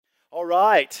All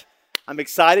right. I'm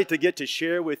excited to get to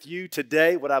share with you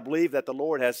today what I believe that the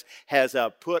Lord has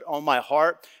put on my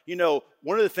heart. You know,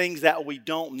 one of the things that we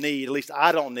don't need, at least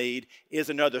I don't need, is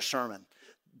another sermon.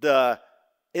 The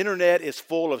internet is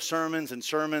full of sermons and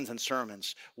sermons and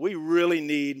sermons. We really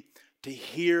need to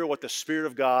hear what the Spirit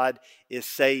of God is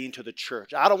saying to the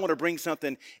church. I don't want to bring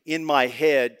something in my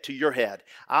head to your head.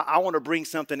 I want to bring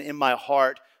something in my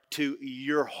heart to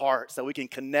your heart so we can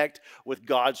connect with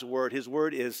God's Word. His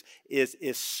Word is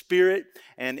spirit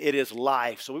and it is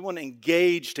life. So we want to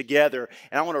engage together.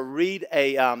 And I want to read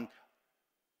a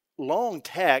long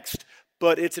text,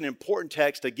 but it's an important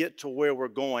text to get to where we're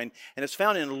going. And it's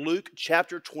found in Luke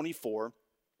chapter 24,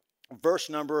 verse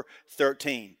number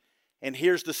 13. And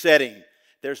here's the setting.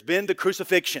 There's been the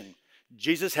crucifixion.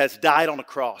 Jesus has died on a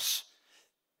cross.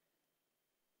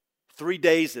 3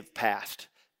 days have passed.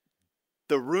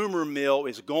 The rumor mill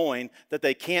is going that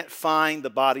they can't find the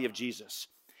body of Jesus.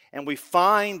 And we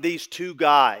find these two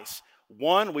guys.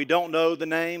 One, we don't know the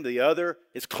name. The other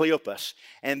is Cleopas.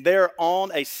 And they're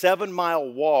on a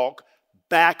 7-mile walk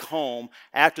back home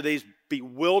after these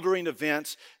bewildering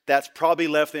events that's probably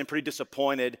left them pretty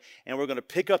disappointed. And we're going to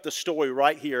pick up the story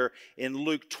right here in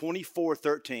Luke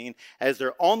 24:13 as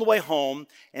they're on the way home,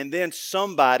 and then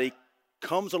somebody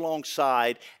comes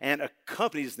alongside and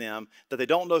accompanies them that they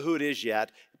don't know who it is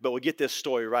yet, but we get this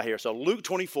story right here. So Luke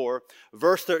 24,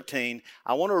 verse 13,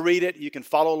 I want to read it. You can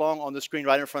follow along on the screen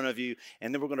right in front of you,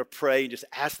 and then we're going to pray and just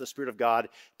ask the Spirit of God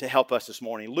to help us this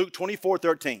morning. Luke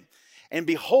 24:13. And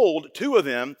behold, two of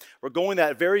them were going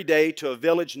that very day to a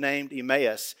village named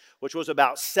Emmaus, which was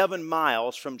about 7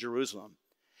 miles from Jerusalem.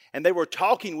 And they were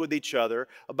talking with each other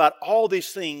about all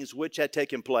these things which had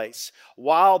taken place.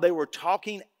 While they were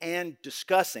talking and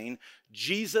discussing,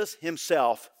 Jesus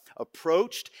himself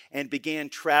approached and began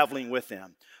traveling with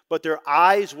them. But their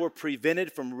eyes were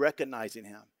prevented from recognizing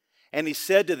him. And he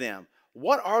said to them,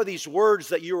 "What are these words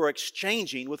that you are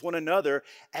exchanging with one another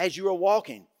as you are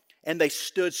walking?" And they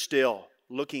stood still,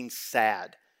 looking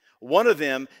sad. One of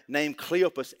them, named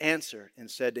Cleopas, answered and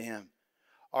said to him,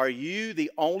 "Are you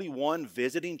the only one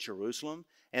visiting Jerusalem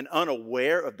and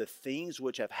unaware of the things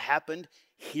which have happened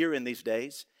here in these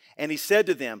days?" And he said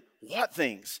to them, "What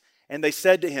things?" And they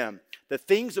said to him, "The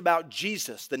things about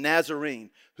Jesus the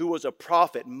Nazarene, who was a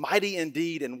prophet, mighty in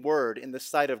deed and word in the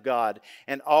sight of God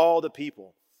and all the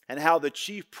people, and how the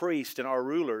chief priests and our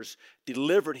rulers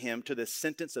delivered him to the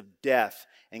sentence of death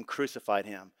and crucified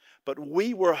him. But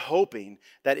we were hoping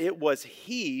that it was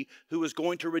he who was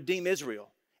going to redeem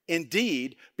Israel.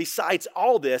 Indeed, besides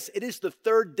all this, it is the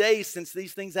 3rd day since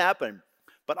these things happened.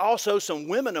 But also some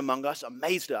women among us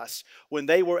amazed us when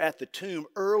they were at the tomb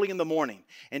early in the morning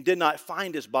and did not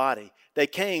find his body. They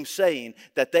came saying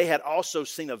that they had also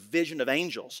seen a vision of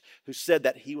angels who said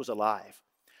that he was alive.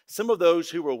 Some of those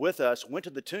who were with us went to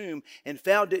the tomb and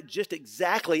found it just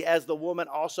exactly as the woman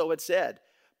also had said.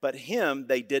 But him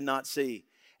they did not see.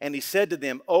 And he said to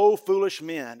them, "O foolish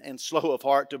men and slow of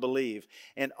heart to believe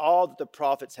in all that the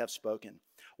prophets have spoken.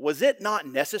 Was it not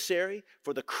necessary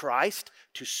for the Christ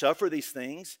to suffer these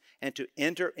things and to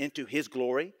enter into his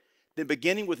glory?" Then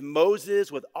beginning with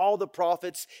Moses, with all the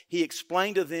prophets, he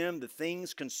explained to them the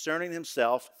things concerning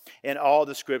himself and all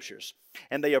the scriptures.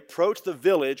 And they approached the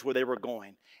village where they were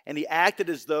going. And he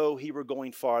acted as though he were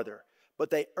going farther.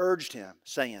 But they urged him,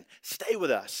 saying, "Stay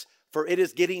with us, for it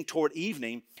is getting toward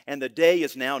evening, and the day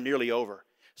is now nearly over."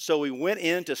 So he went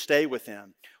in to stay with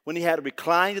them. When he had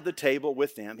reclined at the table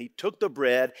with them, he took the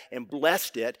bread and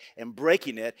blessed it, and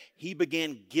breaking it, he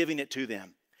began giving it to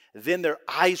them. Then their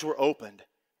eyes were opened,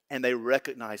 and they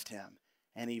recognized him,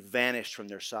 and he vanished from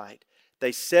their sight.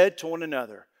 They said to one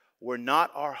another, "Were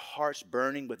not our hearts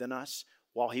burning within us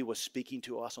while he was speaking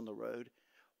to us on the road,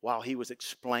 while he was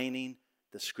explaining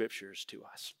the scriptures to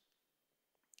us?"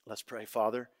 Let's pray.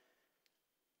 Father,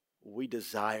 we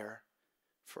desire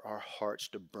for our hearts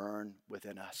to burn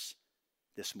within us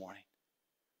this morning.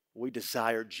 We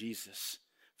desire, Jesus,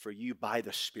 for you by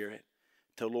the Spirit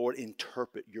to, Lord,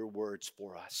 interpret your words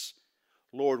for us.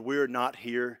 Lord, we're not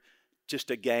here just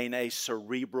to gain a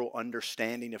cerebral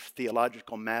understanding of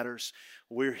theological matters.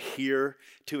 We're here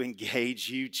to engage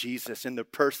you, Jesus, in the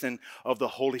person of the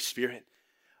Holy Spirit.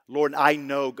 Lord, I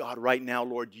know, God, right now,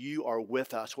 Lord, you are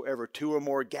with us. Wherever two or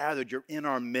more are gathered, you're in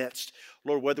our midst.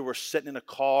 Lord, whether we're sitting in a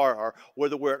car or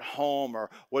whether we're at home or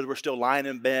whether we're still lying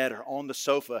in bed or on the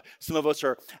sofa. Some of us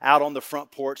are out on the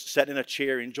front porch, sitting in a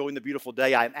chair, enjoying the beautiful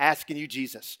day. I'm asking you,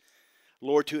 Jesus,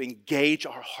 Lord, to engage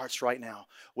our hearts right now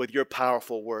with your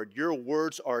powerful word. Your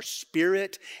words are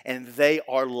spirit and they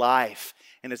are life.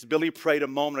 And as Billy prayed a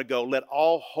moment ago, let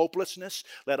all hopelessness,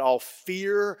 let all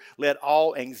fear, let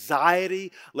all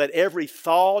anxiety, let every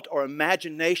thought or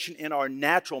imagination in our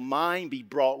natural mind be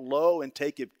brought low and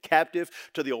taken captive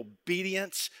to the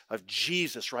obedience of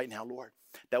Jesus right now, Lord.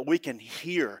 That we can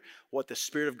hear what the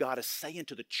Spirit of God is saying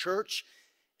to the church,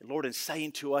 and Lord, and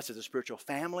saying to us as a spiritual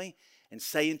family, and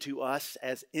saying to us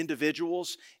as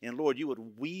individuals. And Lord, you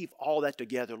would weave all that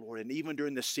together, Lord. And even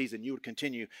during this season, you would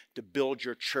continue to build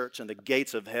your church, and the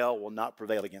gates of hell will not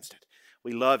prevail against it.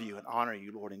 We love you and honor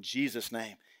you, Lord, in Jesus'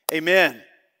 name. Amen.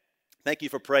 Thank you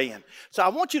for praying. So I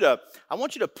want you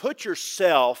to put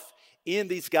yourself in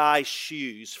these guys'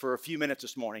 shoes for a few minutes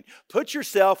this morning. Put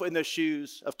yourself in the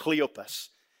shoes of Cleopas.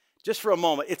 Just for a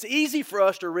moment. It's easy for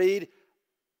us to read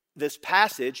this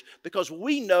passage because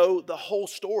we know the whole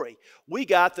story. We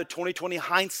got the 2020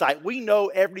 hindsight. We know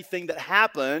everything that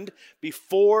happened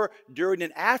before, during,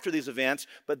 and after these events,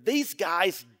 but these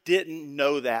guys didn't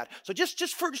know that. So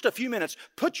just for a few minutes,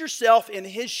 put yourself in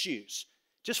his shoes,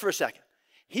 just for a second.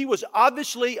 He was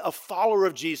obviously a follower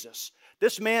of Jesus.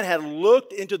 This man had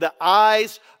looked into the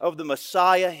eyes of the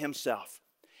Messiah himself.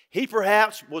 He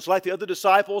perhaps was like the other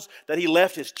disciples, that he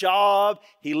left his job,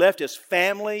 he left his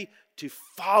family to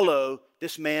follow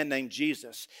this man named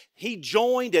Jesus. He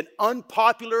joined an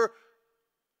unpopular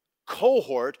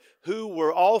cohort who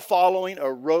were all following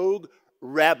a rogue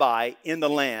rabbi in the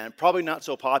land, probably not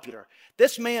so popular.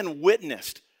 This man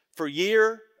witnessed for a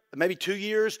year, maybe 2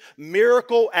 years,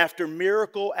 miracle after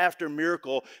miracle after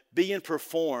miracle being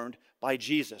performed by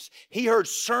Jesus. He heard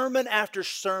sermon after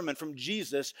sermon from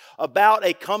Jesus about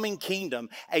a coming kingdom,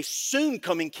 a soon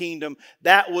coming kingdom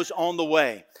that was on the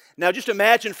way. Now just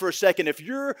imagine for a second, if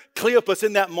you're Cleopas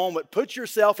in that moment, put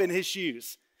yourself in his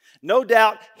shoes. No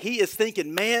doubt he is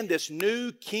thinking, man, this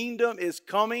new kingdom is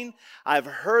coming. I've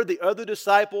heard the other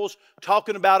disciples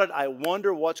talking about it. I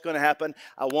wonder what's going to happen.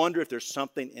 I wonder if there's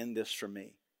something in this for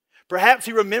me. Perhaps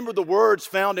he remembered the words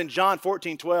found in John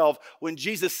 14:12 when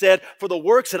Jesus said, for the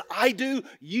works that I do,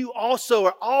 you also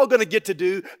are all going to get to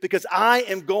do because I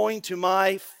am going to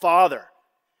my Father.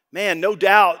 Man, no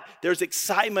doubt there's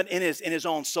excitement in his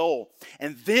own soul.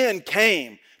 And then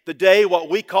came the day what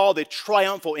we call the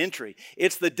triumphal entry.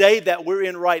 It's the day that we're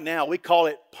in right now. We call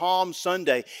it Palm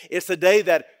Sunday. It's the day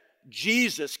that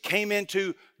Jesus came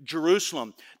into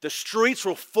Jerusalem. The streets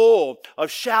were full of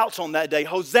shouts on that day.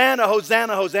 Hosanna,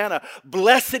 Hosanna, Hosanna.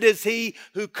 Blessed is he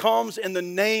who comes in the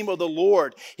name of the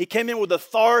Lord. He came in with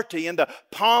authority and the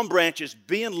palm branches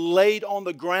being laid on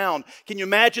the ground. Can you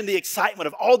imagine the excitement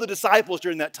of all the disciples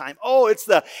during that time? Oh, it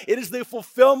is the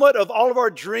fulfillment of all of our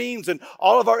dreams and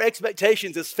all of our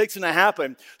expectations is fixing to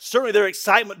happen. Certainly their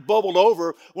excitement bubbled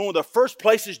over when one of the first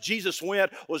places Jesus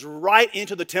went was right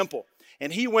into the temple.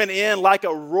 And he went in like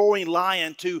a roaring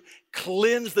lion to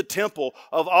cleanse the temple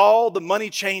of all the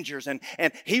money changers. And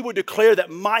he would declare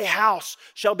that my house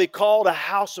shall be called a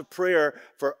house of prayer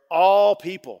for all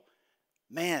people.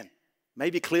 Man,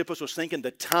 maybe Cleopas was thinking the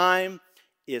time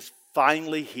is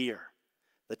finally here.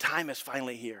 The time is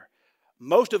finally here.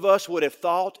 Most of us would have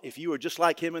thought, if you were just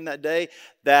like him in that day,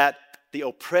 that the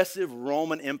oppressive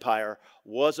Roman Empire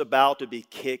was about to be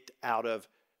kicked out of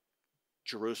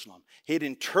Jerusalem. He had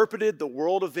interpreted the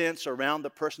world events around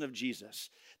the person of Jesus,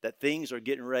 that things are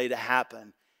getting ready to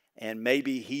happen, and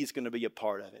maybe he's going to be a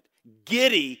part of it.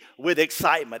 Giddy with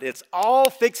excitement. It's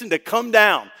all fixing to come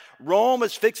down. Rome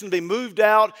is fixing to be moved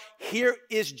out. Here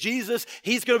is Jesus.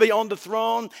 He's going to be on the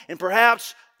throne, and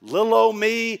perhaps little old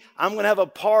me, I'm going to have a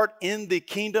part in the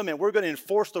kingdom, and we're going to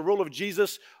enforce the rule of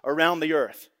Jesus around the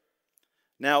earth.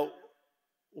 Now,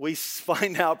 we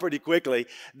find out pretty quickly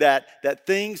that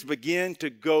things begin to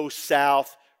go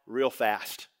south real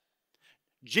fast.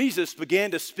 Jesus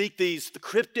began to speak these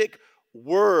cryptic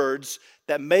words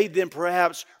that made them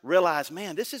perhaps realize,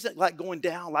 man, this isn't like going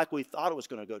down like we thought it was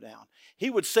going to go down. He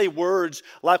would say words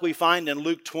like we find in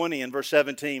Luke 20 and verse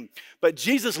 17. But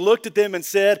Jesus looked at them and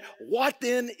said, what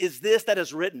then is this that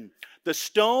is written? The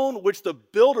stone which the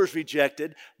builders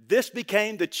rejected, this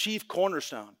became the chief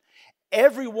cornerstone.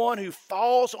 Everyone who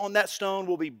falls on that stone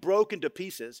will be broken to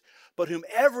pieces, but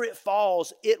whomever it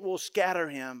falls, it will scatter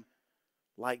him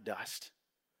like dust.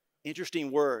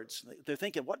 Interesting words. They're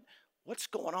thinking, what's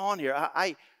going on here?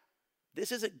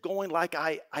 This isn't going like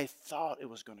I thought it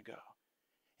was going to go.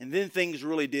 And then things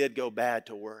really did go bad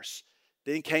to worse.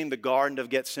 Then came the Garden of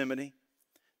Gethsemane.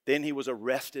 Then he was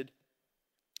arrested.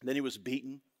 Then he was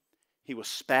beaten. He was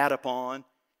spat upon.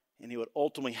 And he would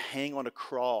ultimately hang on a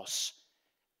cross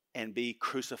and be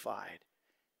crucified,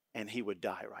 and he would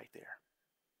die right there.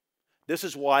 This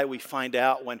is why we find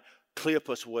out when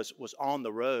Cleopas was on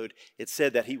the road, it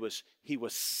said that he was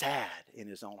sad in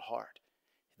his own heart.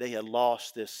 They had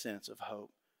lost this sense of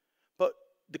hope. But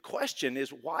the question is,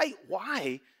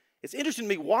 why? It's interesting to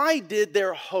me, why did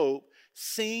their hope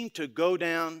seem to go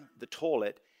down the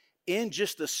toilet in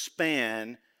just the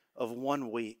span of 1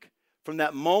 week? From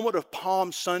that moment of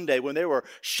Palm Sunday when there were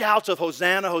shouts of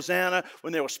Hosanna, Hosanna,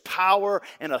 when there was power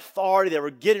and authority, they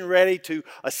were getting ready to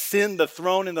ascend the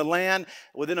throne in the land.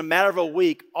 Within a matter of a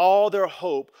week, all their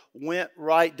hope went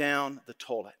right down the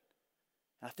toilet.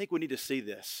 And I think we need to see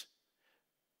this.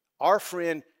 Our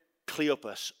friend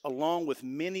Cleopas, along with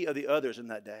many of the others in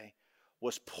that day,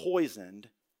 was poisoned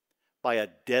by a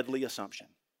deadly assumption.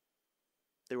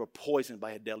 They were poisoned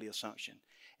by a deadly assumption.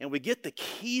 And we get the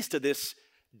keys to this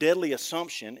deadly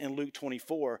assumption in Luke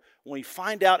 24. When we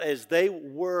find out as they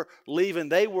were leaving,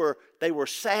 they were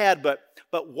sad, but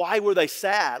why were they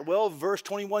sad? Well, verse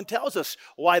 21 tells us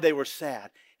why they were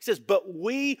sad. He says, but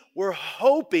we were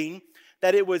hoping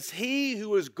that it was he who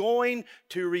was going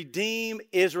to redeem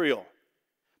Israel.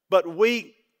 But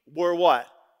we were what?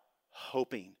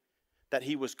 Hoping that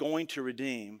he was going to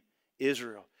redeem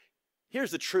Israel.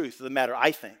 Here's the truth of the matter,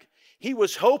 I think. He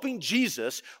was hoping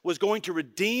Jesus was going to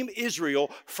redeem Israel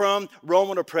from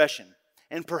Roman oppression.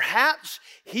 And perhaps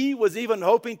he was even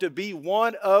hoping to be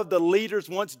one of the leaders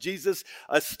once Jesus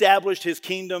established his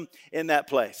kingdom in that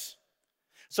place.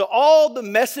 So all the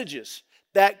messages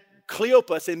that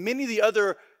Cleopas and many of the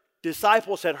other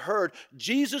disciples had heard,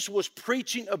 Jesus was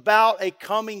preaching about a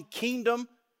coming kingdom,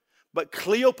 but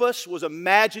Cleopas was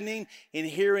imagining and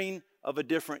hearing of a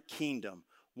different kingdom,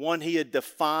 one he had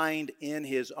defined in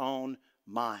his own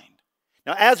mind.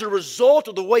 Now, as a result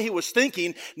of the way he was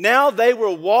thinking, now they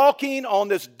were walking on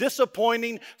this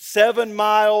disappointing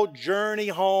 7-mile journey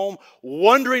home,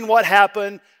 wondering what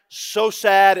happened. So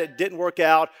sad it didn't work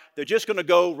out. They're just going to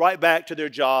go right back to their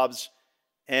jobs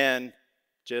and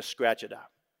just scratch it out.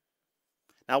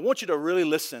 Now, I want you to really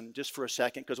listen just for a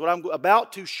second, because what I'm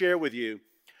about to share with you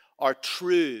are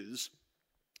truths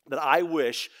that I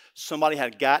wish somebody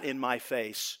had got in my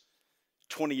face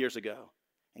 20 years ago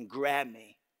and grabbed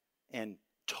me and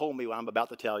told me what I'm about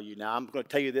to tell you. Now, I'm going to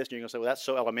tell you this, and you're going to say, well, that's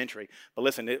so elementary. But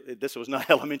listen, this was not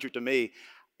elementary to me.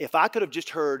 If I could have just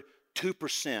heard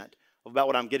 2% about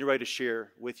what I'm getting ready to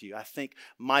share with you, I think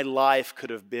my life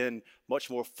could have been much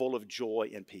more full of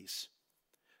joy and peace.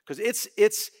 Because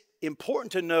it's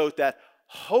important to note that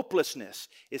hopelessness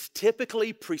is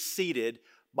typically preceded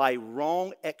by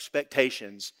wrong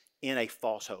expectations in a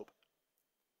false hope.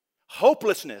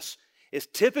 Hopelessness is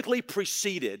typically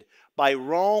preceded by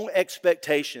wrong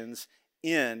expectations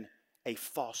in a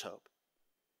false hope.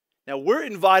 Now, we're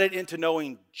invited into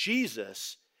knowing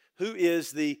Jesus, who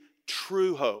is the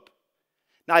true hope.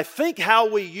 Now, I think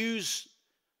how we use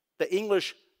the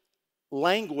English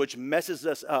language messes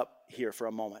us up here for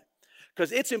a moment,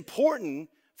 because it's important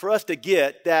for us to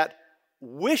get that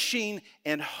wishing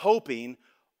and hoping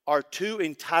are two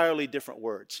entirely different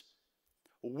words.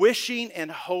 Wishing and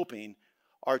hoping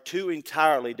are two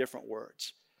entirely different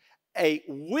words. A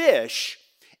wish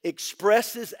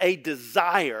expresses a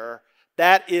desire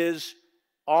that is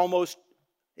almost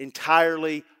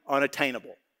entirely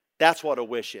unattainable. That's what a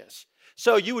wish is.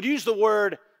 So you would use the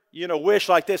word, wish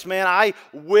like this, man, I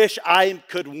wish I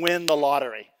could win the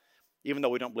lottery, even though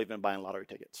we don't believe in buying lottery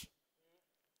tickets.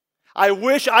 I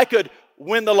wish I could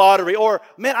win the lottery. Or,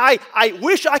 man, I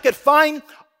wish I could find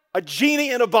a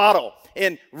genie in a bottle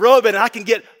and rub it and I can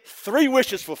get 3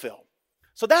 wishes fulfilled.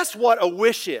 So that's what a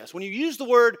wish is. When you use the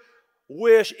word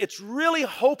wish, it's really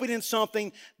hoping in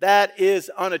something that is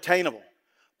unattainable.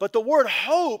 But the word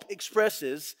hope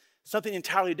expresses something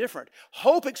entirely different.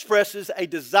 Hope expresses a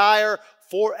desire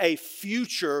for a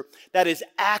future that is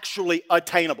actually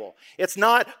attainable. It's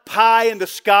not pie in the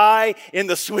sky in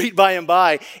the sweet by and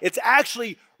by. It's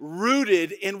actually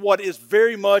rooted in what is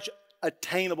very much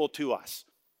attainable to us.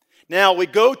 Now, we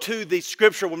go to the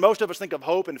scripture. When most of us think of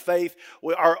hope and faith,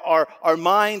 our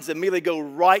minds immediately go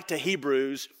right to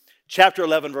Hebrews chapter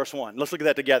 11, verse 1. Let's look at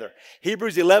that together.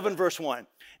 Hebrews 11, verse 1.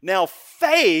 Now,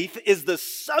 faith is the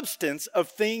substance of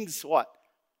things, what?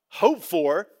 Hoped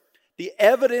for, the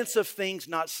evidence of things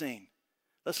not seen.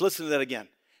 Let's listen to that again.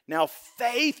 Now,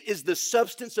 faith is the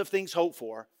substance of things hoped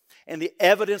for and the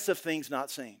evidence of things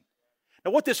not seen.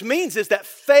 Now, what this means is that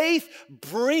faith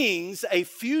brings a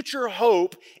future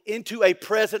hope into a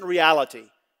present reality.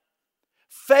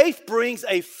 Faith brings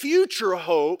a future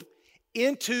hope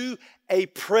into a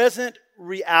present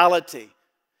reality.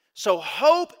 So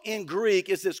hope in Greek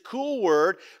is this cool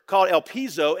word called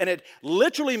elpizo, and it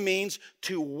literally means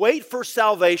to wait for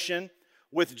salvation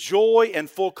with joy and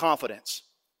full confidence.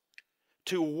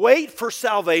 to wait for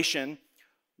salvation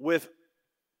with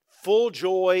full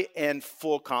joy and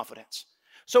full confidence.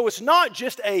 So it's not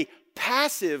just a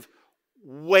passive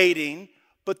waiting,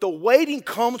 but the waiting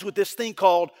comes with this thing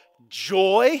called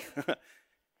joy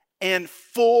and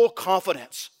full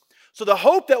confidence. So the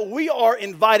hope that we are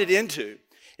invited into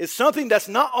is something that's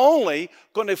not only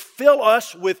going to fill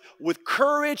us with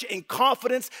courage and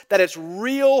confidence that it's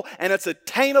real and it's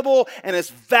attainable and it's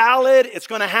valid, it's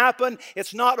going to happen,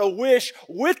 it's not a wish.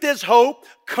 With this hope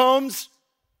comes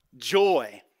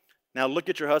joy. Now look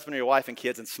at your husband or your wife and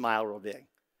kids and smile real big. In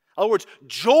other words,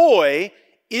 joy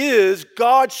is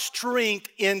God's strength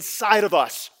inside of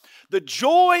us. The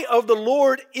joy of the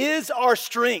Lord is our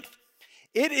strength.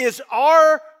 It is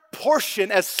our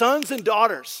portion as sons and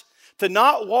daughters to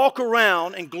not walk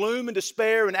around in gloom and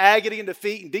despair and agony and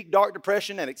defeat and deep dark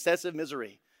depression and excessive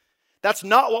misery. That's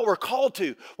not what we're called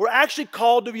to. We're actually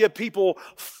called to be a people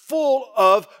full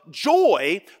of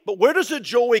joy. But where does the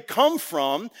joy come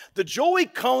from? The joy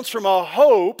comes from a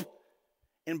hope,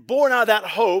 and born out of that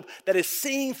hope that is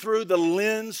seen through the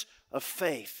lens of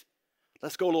faith.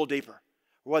 Let's go a little deeper.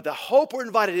 What the hope we're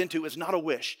invited into is not a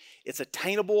wish. It's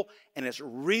attainable and it's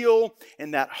real.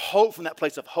 And that hope, from that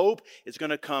place of hope, is going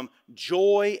to come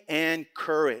joy and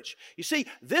courage. You see,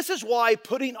 this is why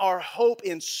putting our hope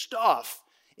in stuff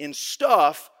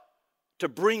to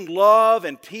bring love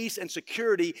and peace and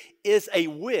security is a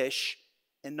wish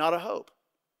and not a hope.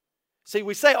 See,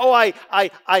 we say, oh, I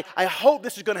hope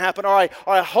this is going to happen, or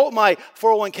I hope my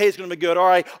 401k is going to be good,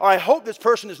 or I hope this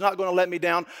person is not going to let me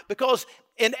down, because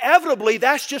inevitably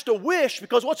that's just a wish,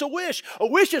 because what's a wish? A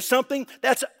wish is something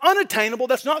that's unattainable,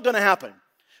 that's not going to happen.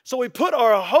 So we put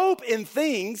our hope in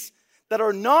things that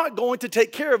are not going to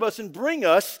take care of us and bring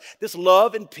us this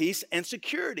love and peace and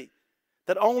security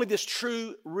that only this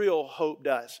true, real hope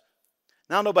does.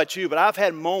 Now, I don't know about you, but I've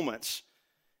had moments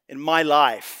in my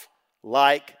life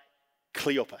like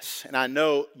Cleopas, and I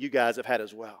know you guys have had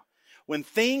as well, when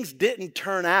things didn't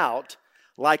turn out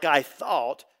like I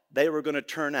thought they were going to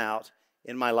turn out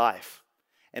in my life.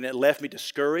 And it left me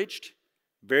discouraged,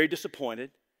 very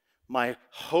disappointed. My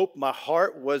heart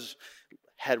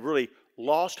had really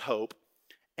lost hope,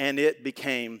 and it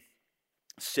became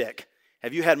sick.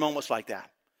 Have you had moments like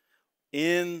that?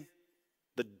 In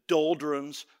the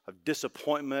doldrums of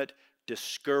disappointment,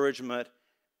 discouragement,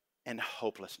 and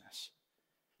hopelessness.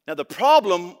 Now the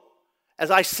problem, as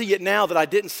I see it now that I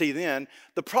didn't see then,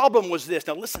 the problem was this.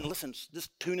 Now listen,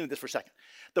 just tune into this for a second.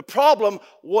 The problem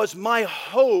was my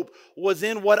hope was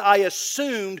in what I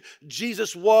assumed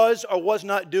Jesus was or was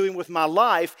not doing with my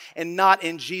life, and not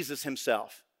in Jesus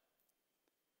himself.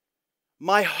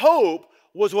 My hope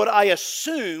was what I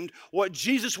assumed what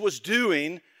Jesus was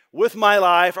doing with my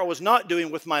life or was not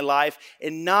doing with my life,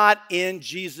 and not in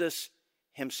Jesus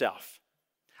himself.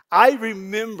 I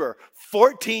remember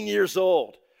 14 years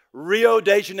old, Rio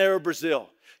de Janeiro, Brazil,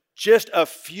 just a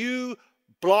few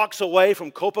blocks away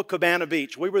from Copacabana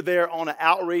Beach. We were there on an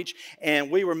outreach, and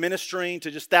we were ministering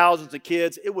to just thousands of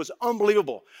kids. It was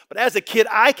unbelievable. But as a kid,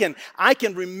 I can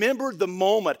remember the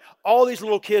moment, all these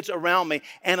little kids around me,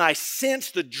 and I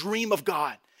sensed the dream of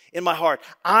God in my heart.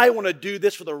 I want to do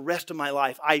this for the rest of my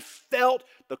life. I felt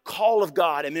the call of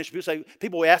God in ministry.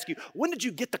 People will ask you, when did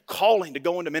you get the calling to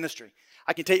go into ministry?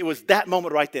 I can tell you it was that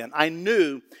moment right then. I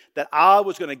knew that I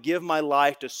was going to give my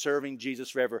life to serving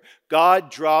Jesus forever. God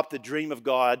dropped the dream of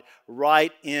God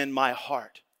right in my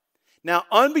heart. Now,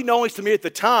 unbeknownst to me at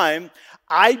the time,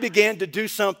 I began to do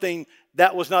something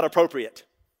that was not appropriate.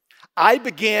 I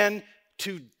began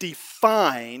to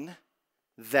define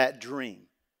that dream.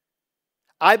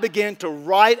 I began to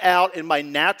write out in my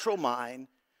natural mind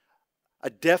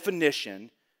a definition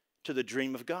to the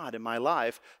dream of God in my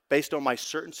life based on my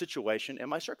certain situation and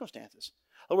my circumstances.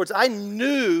 In other words, I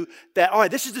knew that, all right,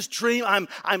 this is this dream. I'm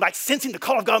like sensing the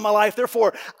call of God in my life.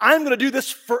 Therefore, I'm going to do this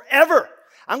forever.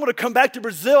 I'm going to come back to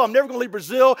Brazil. I'm never going to leave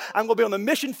Brazil. I'm going to be on the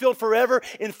mission field forever.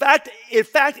 In fact,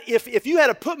 if you had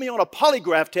to put me on a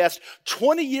polygraph test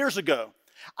 20 years ago,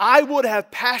 I would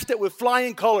have passed it with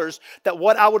flying colors that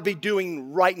what I would be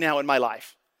doing right now in my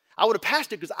life. I would have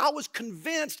passed it because I was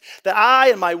convinced that I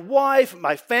and my wife and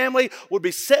my family would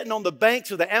be sitting on the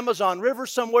banks of the Amazon River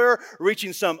somewhere,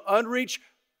 reaching some unreached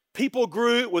people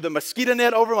group with a mosquito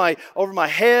net over my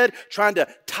head, trying to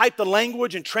type the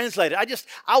language and translate it.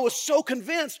 I was so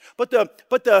convinced. But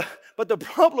the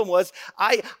problem was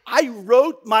I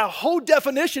wrote my whole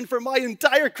definition for my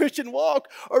entire Christian walk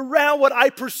around what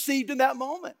I perceived in that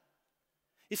moment.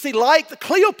 You see, like the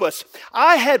Cleopas,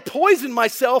 I had poisoned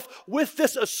myself with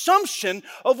this assumption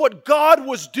of what God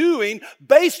was doing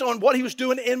based on what he was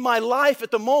doing in my life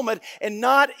at the moment, and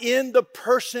not in the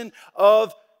person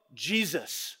of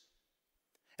Jesus.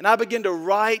 And I begin to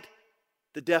write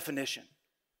the definition.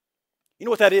 You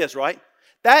know what that is, right?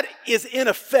 That is, in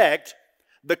effect,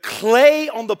 the clay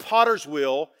on the potter's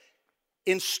wheel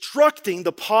instructing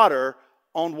the potter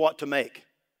on what to make.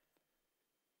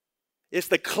 It's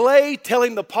the clay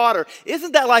telling the potter.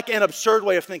 Isn't that like an absurd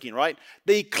way of thinking, right?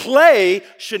 The clay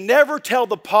should never tell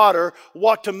the potter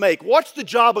what to make. What's the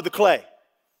job of the clay?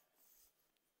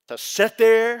 To sit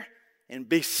there and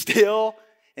be still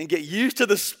and get used to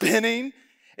the spinning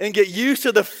and get used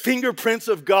to the fingerprints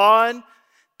of God.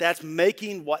 That's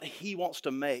making what he wants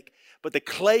to make. But the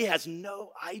clay has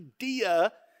no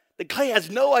idea. The clay has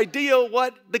no idea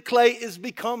what the clay is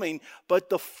becoming.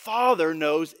 But the Father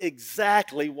knows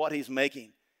exactly what he's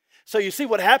making. So you see,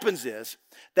 what happens is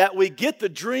that we get the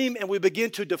dream and we begin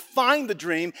to define the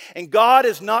dream. And God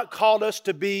has not called us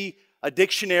to be a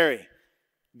dictionary.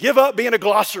 Give up being a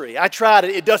glossary. I tried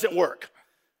it. It doesn't work.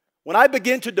 When I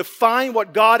begin to define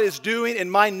what God is doing in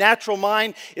my natural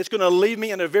mind, it's going to leave me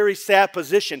in a very sad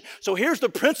position. So here's the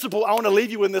principle I want to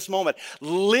leave you in this moment.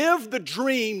 Live the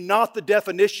dream, not the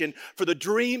definition, for the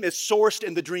dream is sourced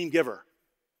in the dream giver.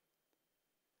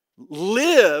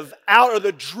 Live out of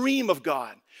the dream of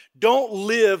God. Don't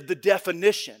live the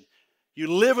definition.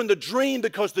 You live in the dream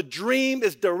because the dream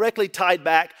is directly tied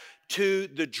back to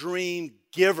the dream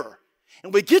giver.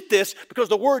 And we get this because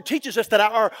the Word teaches us that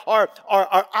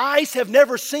our eyes have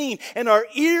never seen and our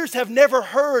ears have never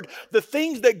heard the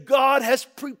things that God has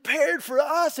prepared for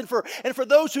us and for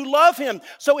those who love Him.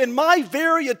 So in my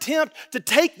very attempt to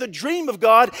take the dream of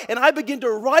God and I begin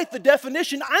to write the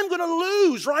definition, I'm going to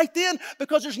lose right then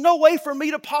because there's no way for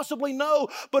me to possibly know.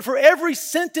 But for every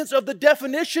sentence of the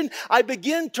definition I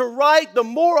begin to write, the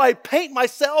more I paint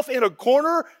myself in a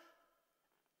corner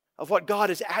of what God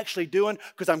is actually doing,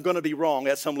 because I'm going to be wrong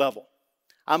at some level.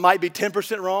 I might be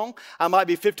 10% wrong. I might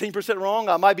be 15% wrong.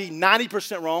 I might be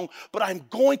 90% wrong. But I'm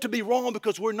going to be wrong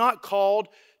because we're not called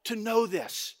to know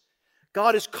this.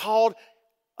 God has called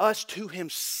us to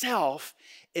Himself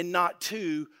and not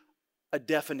to a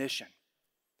definition.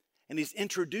 And He's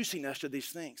introducing us to these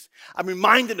things. I'm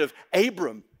reminded of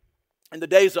Abram. In the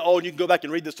days of old, you can go back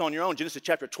and read this on your own, Genesis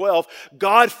chapter 12,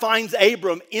 God finds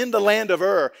Abram in the land of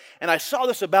Ur. And I saw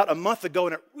this about a month ago,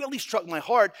 and it really struck my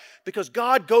heart because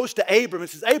God goes to Abram and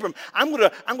says, Abram, I'm going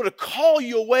to call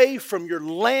you away from your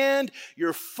land,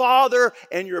 your father,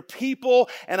 and your people,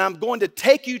 and I'm going to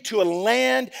take you to a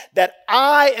land that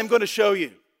I am going to show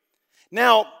you.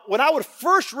 Now, when I would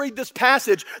first read this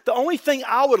passage, the only thing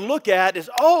I would look at is,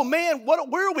 oh man,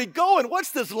 where are we going?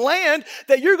 What's this land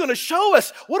that you're going to show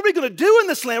us? What are we going to do in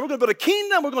this land? We're going to build a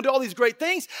kingdom. We're going to do all these great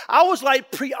things. I was like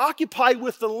preoccupied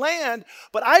with the land,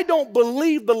 but I don't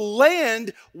believe the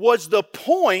land was the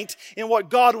point in what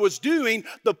God was doing.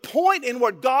 The point in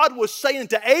what God was saying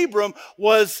to Abram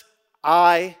was,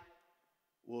 I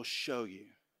will show you.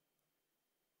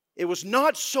 It was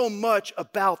not so much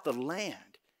about the land.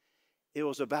 It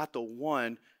was about the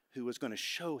one who was going to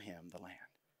show him the land.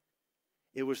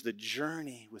 It was the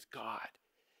journey with God,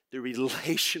 the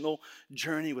relational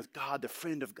journey with God, the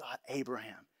friend of God,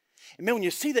 Abraham. And man, when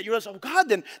you see that, you realize, oh God,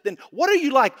 then what are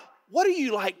you like? What are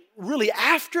you like really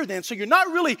after then? So you're not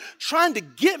really trying to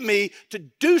get me to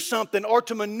do something or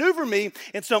to maneuver me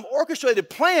in some orchestrated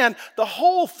plan. The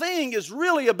whole thing is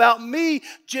really about me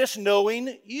just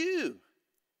knowing you.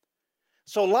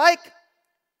 So like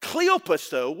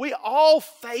Cleopas, though, we all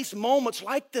face moments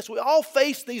like this. We all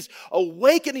face these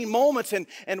awakening moments,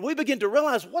 and we begin to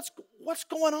realize what's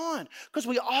going on. Because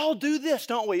we all do this,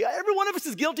 don't we? Every one of us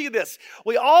is guilty of this.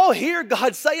 We all hear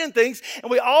God saying things, and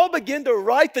we all begin to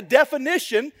write the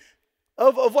definition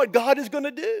of what God is going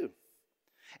to do.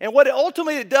 And what it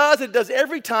ultimately does, it does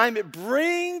every time, it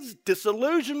brings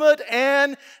disillusionment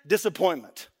and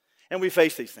disappointment. And we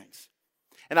face these things.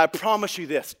 And I promise you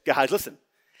this, guys, listen.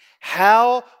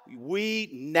 How we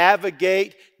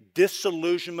navigate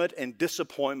disillusionment and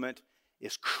disappointment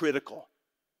is critical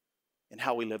in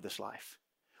how we live this life.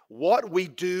 What we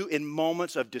do in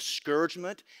moments of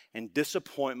discouragement and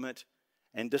disappointment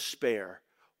and despair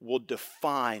will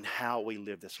define how we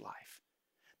live this life.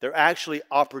 They're actually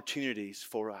opportunities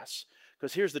for us.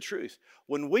 Because here's the truth.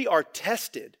 When we are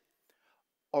tested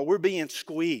or we're being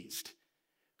squeezed,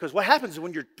 because what happens is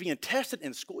when you're being tested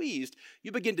and squeezed,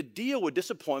 you begin to deal with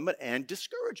disappointment and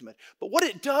discouragement. But what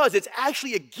it does, it's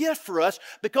actually a gift for us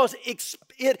because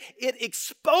it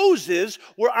exposes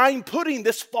where I'm putting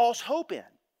this false hope in.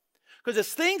 Because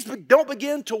as things don't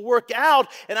begin to work out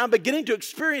and I'm beginning to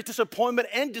experience disappointment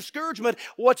and discouragement,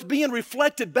 what's being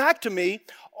reflected back to me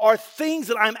are things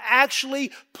that I'm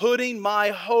actually putting my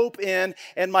hope in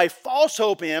and my false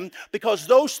hope in, because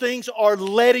those things are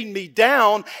letting me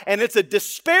down, and it's a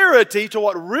disparity to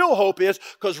what real hope is,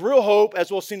 because real hope,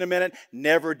 as we'll see in a minute,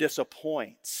 never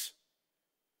disappoints.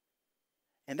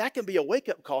 And that can be a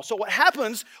wake-up call. So what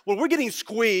happens when we're getting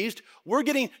squeezed, we're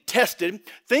getting tested,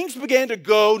 things begin to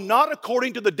go not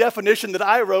according to the definition that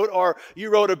I wrote or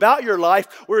you wrote about your life.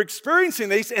 We're experiencing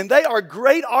these, and they are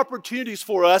great opportunities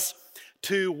for us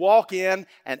to walk in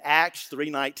an Acts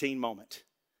 3:19 moment.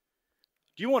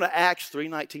 Do you want an Acts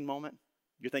 3:19 moment?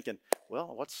 You're thinking,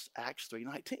 well, what's Acts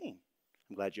 3:19?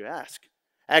 I'm glad you asked.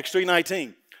 Acts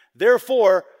 3:19.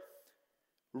 Therefore,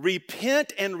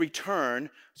 repent and return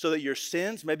so that your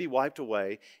sins may be wiped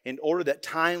away, in order that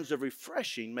times of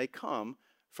refreshing may come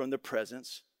from the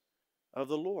presence of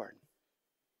the Lord.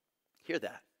 Hear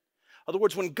that. In other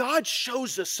words, when God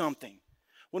shows us something,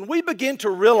 when we begin to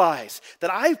realize that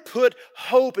I've put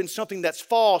hope in something that's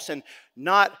false and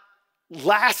not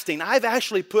lasting, I've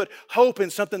actually put hope in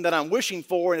something that I'm wishing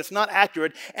for and it's not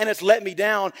accurate and it's let me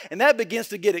down, and that begins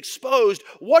to get exposed,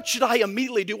 what should I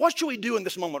immediately do? What should we do in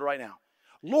this moment right now?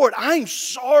 Lord, I'm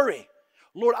sorry.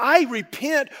 Lord, I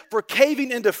repent for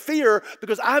caving into fear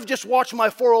because I've just watched my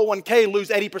 401k lose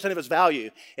 80% of its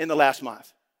value in the last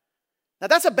month. Now,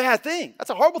 that's a bad thing. That's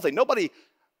a horrible thing. Nobody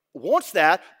wants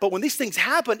that. But when these things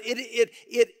happen,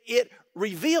 it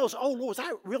reveals, oh, Lord, was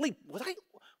I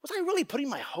really putting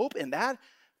my hope in that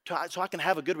so I can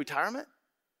have a good retirement?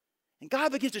 And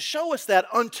God begins to show us that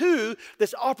unto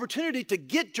this opportunity to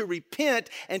get to repent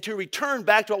and to return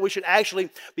back to what we should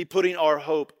actually be putting our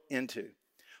hope into.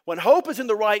 When hope is in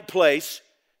the right place,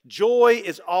 joy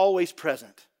is always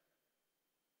present.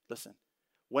 Listen,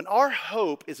 when our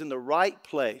hope is in the right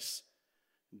place,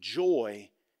 joy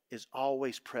is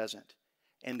always present.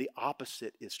 And the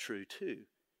opposite is true too.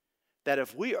 That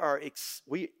if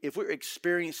we're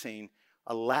experiencing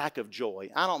a lack of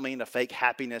joy, I don't mean a fake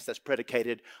happiness that's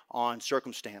predicated on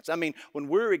circumstance. I mean, when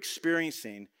we're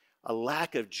experiencing a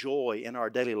lack of joy in our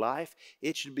daily life,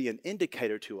 it should be an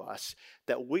indicator to us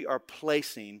that we are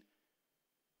placing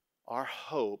our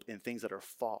hope in things that are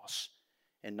false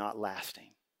and not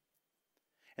lasting.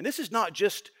 And this is not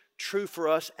just true for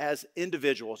us as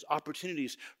individuals,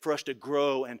 opportunities for us to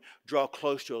grow and draw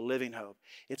close to a living hope.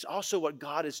 It's also what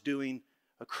God is doing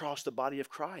across the body of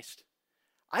Christ.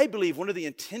 I believe one of the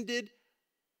intended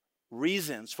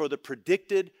reasons for the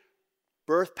predicted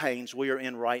birth pains we are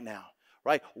in right now,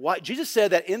 right? Why, Jesus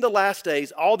said that in the last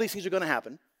days, all these things are going to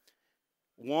happen.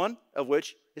 One of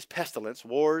which is pestilence,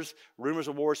 wars, rumors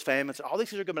of wars, famines. All these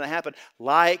things are going to happen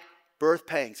like birth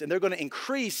pangs, and they're going to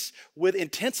increase with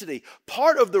intensity.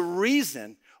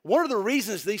 One of the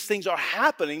reasons these things are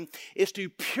happening is to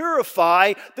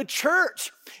purify the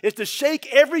church, is to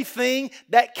shake everything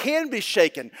that can be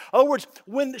shaken. In other words,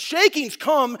 when the shakings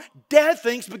come, dead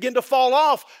things begin to fall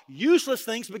off, useless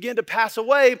things begin to pass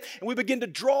away, and we begin to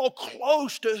draw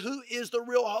close to who is the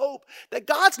real hope. That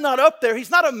God's not up there.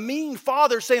 He's not a mean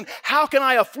father saying, how can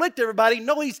I afflict everybody?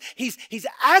 No, he's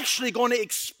actually going to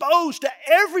expose to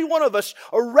every one of us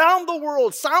around the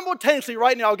world, simultaneously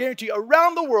right now, I'll guarantee you,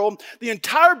 around the world, the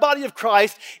entire body of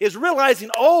Christ is realizing,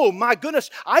 oh my goodness,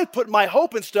 I put my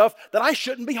hope in stuff that I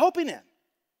shouldn't be hoping in.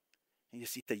 And you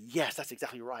see, yes, that's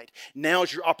exactly right. Now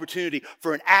is your opportunity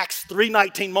for an Acts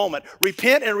 3:19 moment.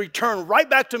 Repent and return right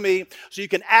back to me so you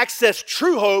can access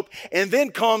true hope, and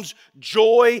then comes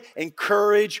joy and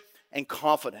courage and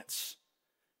confidence.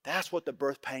 That's what the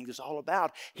birth pangs is all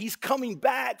about. He's coming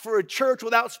back for a church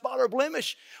without spot or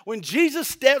blemish. When Jesus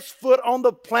steps foot on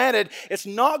the planet, it's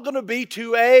not going to be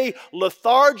to a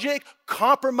lethargic,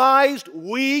 compromised,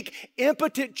 weak,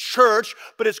 impotent church,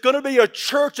 but it's going to be a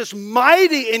church that's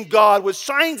mighty in God with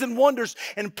signs and wonders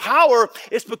and power.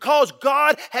 It's because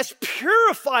God has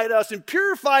purified us and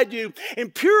purified you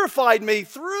and purified me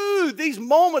through these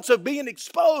moments of being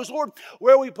exposed. Lord,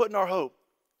 where are we putting our hope?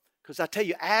 Because I tell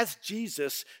you, as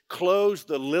Jesus clothes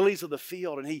the lilies of the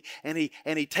field and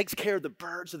he takes care of the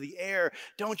birds of the air,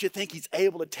 don't you think he's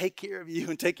able to take care of you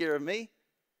and take care of me?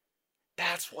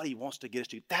 That's what he wants to get us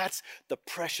to. That's the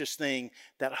precious thing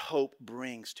that hope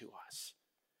brings to us.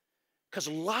 Because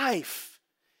life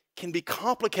can be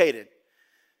complicated.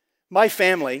 My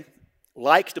family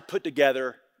likes to put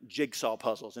together jigsaw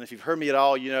puzzles. And if you've heard me at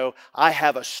all, you know I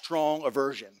have a strong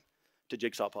aversion to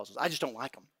jigsaw puzzles. I just don't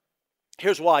like them.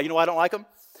 Here's why. You know why I don't like them?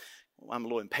 Well, I'm a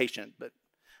little impatient, but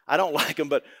I don't like them.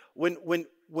 But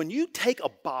when you take a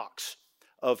box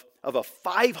of a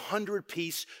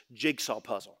 500-piece jigsaw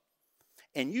puzzle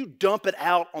and you dump it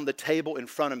out on the table in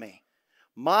front of me,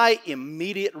 my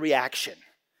immediate reaction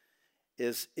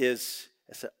is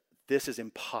this is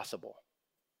impossible.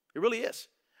 It really is.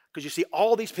 Because you see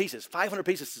all these pieces, 500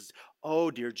 pieces. Oh,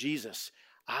 dear Jesus,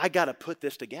 I got to put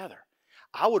this together.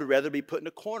 I would rather be put in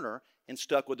a corner and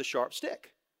stuck with a sharp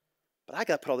stick. But I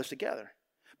got to put all this together.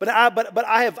 But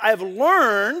I have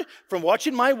learned from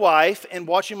watching my wife and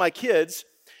watching my kids,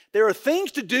 there are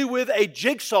things to do with a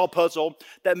jigsaw puzzle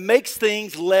that makes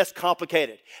things less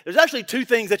complicated. There's actually two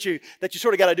things that you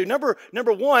sort of got to do. Number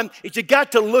one is you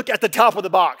got to look at the top of the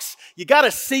box. You got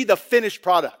to see the finished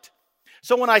product.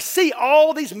 So when I see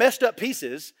all these messed up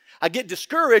pieces, I get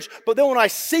discouraged, but then when I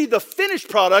see the finished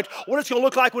product, what it's going to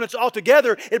look like when it's all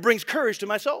together, it brings courage to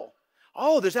my soul.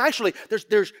 Oh, there's actually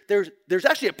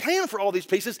a plan for all these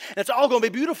pieces, and it's all going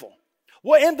to be beautiful.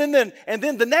 Well, and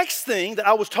then the next thing that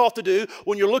I was taught to do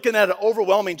when you're looking at an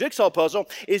overwhelming jigsaw puzzle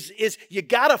is you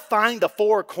got to find the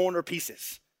four corner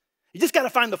pieces. You just got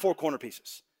to find the four corner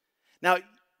pieces. Now,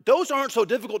 those aren't so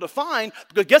difficult to find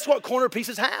because guess what corner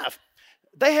pieces have?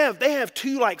 They have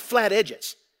two like flat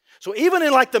edges. So even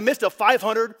in like the midst of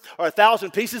 500 or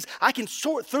 1,000 pieces, I can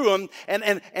sort through them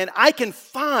and I can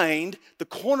find the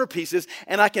corner pieces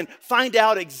and I can find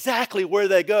out exactly where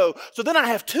they go. So then I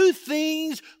have two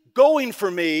things going for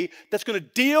me that's going to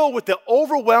deal with the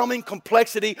overwhelming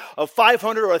complexity of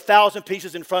 500 or 1,000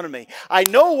 pieces in front of me. I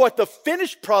know what the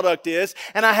finished product is,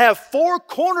 and I have four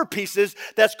corner pieces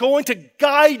that's going to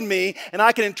guide me, and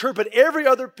I can interpret every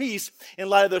other piece in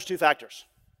light of those two factors.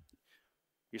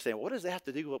 You're saying, what does that have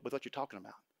to do with what you're talking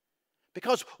about?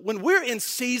 Because when we're in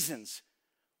seasons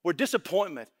where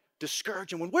disappointment,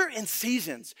 discouragement, when we're in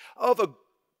seasons of a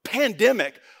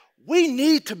pandemic, we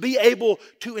need to be able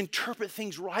to interpret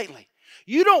things rightly.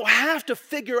 You don't have to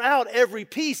figure out every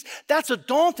piece. That's a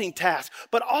daunting task.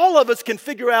 But all of us can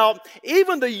figure out,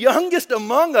 even the youngest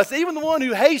among us, even the one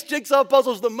who hates jigsaw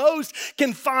puzzles the most,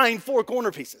 can find four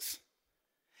corner pieces.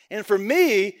 And for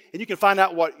me, and you can find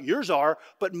out what yours are,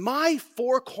 but my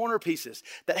four corner pieces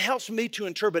that helps me to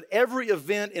interpret every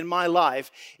event in my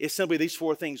life is simply these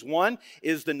four things. One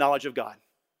is the knowledge of God.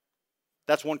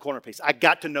 That's one corner piece. I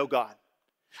got to know God.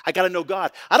 I got to know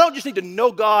God. I don't just need to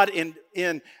know God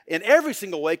in every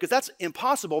single way because that's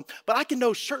impossible, but I can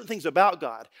know certain things about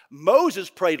God. Moses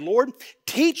prayed, Lord,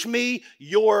 teach me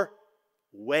your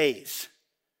ways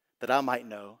that I might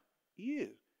know you.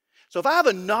 So if I have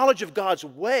a knowledge of God's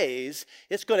ways,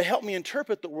 it's going to help me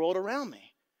interpret the world around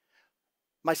me.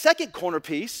 My second corner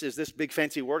piece is this big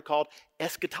fancy word called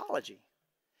eschatology.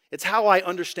 It's how I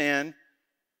understand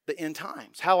the end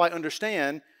times, how I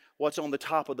understand what's on the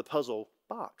top of the puzzle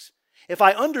box. If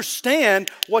I understand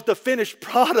what the finished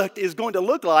product is going to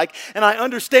look like and I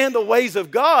understand the ways of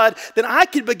God, then I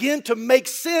can begin to make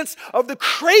sense of the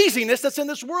craziness that's in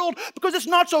this world because it's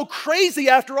not so crazy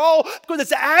after all, because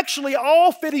it's actually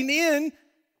all fitting in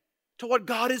to what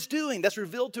God is doing that's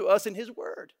revealed to us in His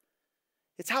Word.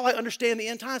 It's how I understand the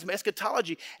end times, my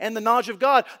eschatology and the knowledge of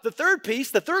God. The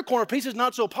third corner piece is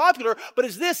not so popular, but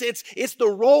it's this, it's the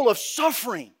role of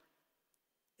suffering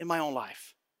in my own life.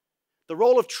 The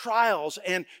role of trials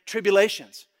and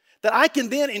tribulations, that I can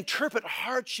then interpret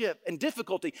hardship and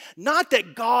difficulty, not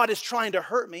that God is trying to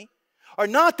hurt me, or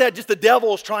not that just the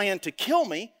devil is trying to kill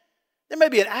me. There may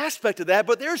be an aspect of that,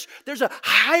 but there's a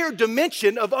higher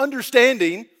dimension of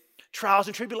understanding trials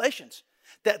and tribulations.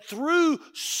 That through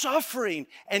suffering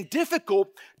and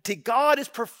difficulty, God is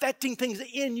perfecting things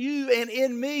in you and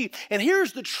in me. And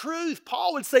here's the truth.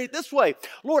 Paul would say it this way,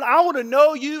 Lord, I want to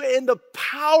know you in the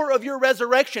power of your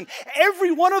resurrection.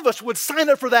 Every one of us would sign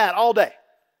up for that all day.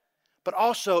 But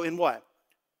also in what?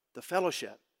 The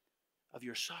fellowship of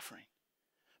your suffering.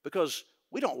 Because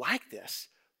we don't like this,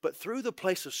 but through the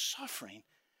place of suffering,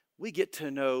 we get to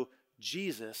know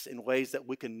Jesus in ways that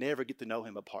we can never get to know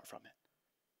Him apart from it.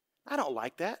 I don't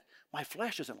like that. My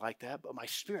flesh doesn't like that, but my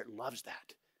spirit loves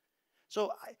that.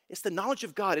 So it's the knowledge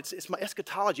of God. It's my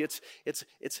eschatology.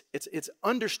 It's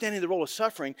understanding the role of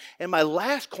suffering. And my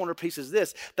last corner piece is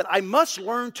this, that I must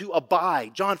learn to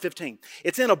abide. John 15.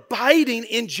 It's in abiding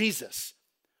in Jesus,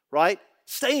 right?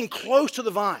 Staying close to the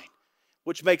vine,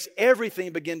 which makes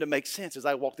everything begin to make sense as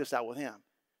I walk this out with Him.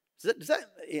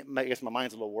 I guess my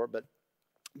mind's a little warped, but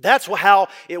that's how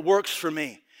it works for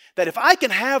me. That if I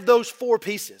can have those four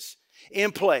pieces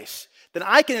in place, then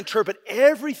I can interpret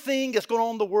everything that's going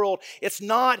on in the world. It's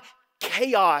not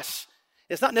chaos.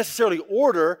 It's not necessarily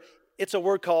order. It's a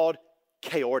word called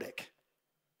chaotic.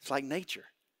 It's like nature.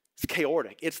 It's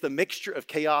chaotic. It's the mixture of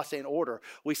chaos and order.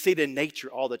 We see it in nature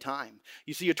all the time.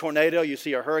 You see a tornado, you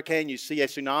see a hurricane, you see a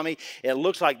tsunami. It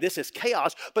looks like this is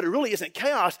chaos, but it really isn't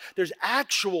chaos. There's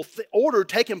actual order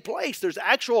taking place. There's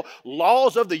actual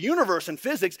laws of the universe and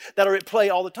physics that are at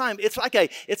play all the time. It's like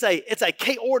it's a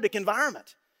chaotic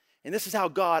environment. And this is how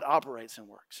God operates and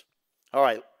works. All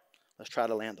right, let's try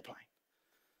to land the plane.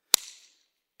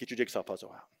 Get your jigsaw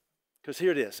puzzle out. Because here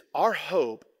it is. Our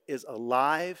hope is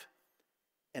alive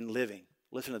and living.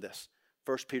 Listen to this.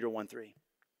 1 Peter 1:3.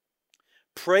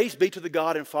 Praise be to the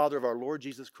God and Father of our Lord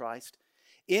Jesus Christ.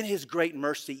 In his great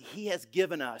mercy, he has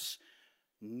given us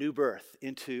new birth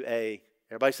into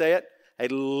everybody say it, a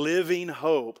living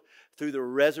hope through the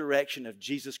resurrection of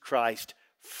Jesus Christ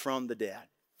from the dead.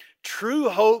 True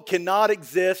hope cannot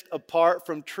exist apart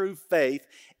from true faith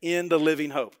in the living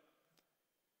hope.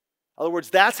 In other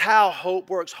words, that's how hope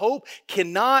works. Hope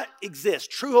cannot exist.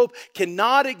 True hope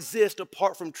cannot exist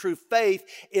apart from true faith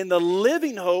in the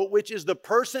living hope, which is the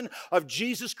person of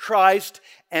Jesus Christ.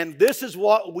 And this is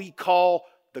what we call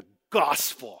the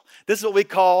gospel. This is what we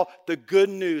call the good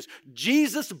news.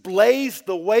 Jesus blazed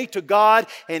the way to God,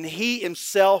 and he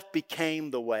himself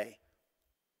became the way.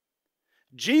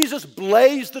 Jesus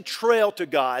blazed the trail to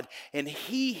God, and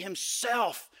he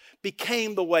himself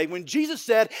became the way. When Jesus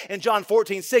said in John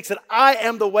 14:6 that I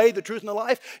am the way, the truth, and the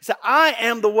life, he said, I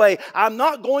am the way. I'm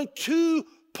not going to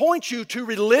point you to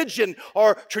religion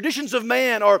or traditions of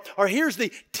man or here's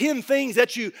the 10 things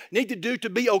that you need to do to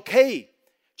be okay.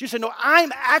 Jesus said, no,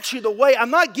 I'm actually the way. I'm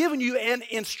not giving you an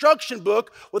instruction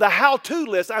book with a how-to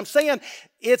list. I'm saying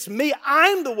it's me.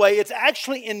 I'm the way. It's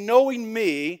actually in knowing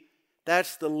me.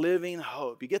 That's the living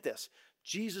hope. You get this?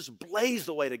 Jesus blazed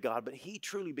the way to God, but he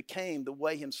truly became the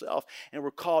way himself, and we're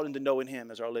called into knowing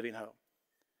him as our living hope.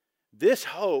 This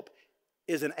hope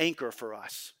is an anchor for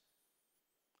us.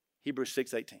 Hebrews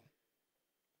 6:18.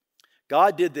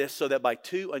 God did this so that by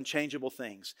two unchangeable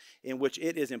things, in which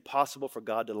it is impossible for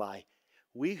God to lie,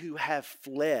 we who have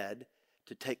fled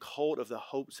to take hold of the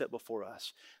hope set before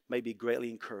us may be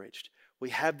greatly encouraged. We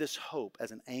have this hope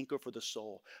as an anchor for the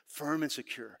soul, firm and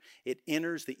secure. It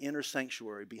enters the inner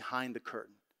sanctuary behind the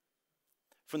curtain.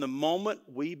 From the moment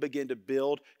we begin to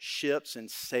build ships and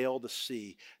sail the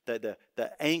sea, the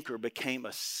anchor became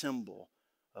a symbol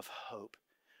of hope.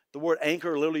 The word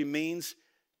anchor literally means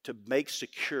to make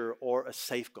secure or a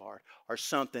safeguard or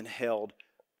something held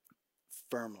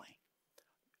firmly.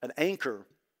 An anchor,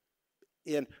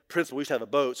 in principle, we used to have a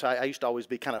boat, so I used to always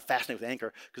be kind of fascinated with the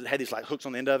anchor because it had these like hooks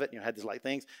on the end of it, had these like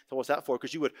things. So what's that for?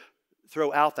 Because you would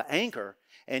throw out the anchor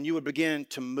and you would begin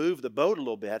to move the boat a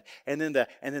little bit, and then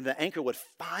the anchor would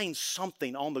find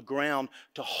something on the ground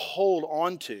to hold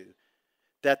onto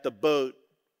that the boat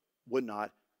would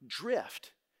not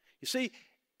drift. You see,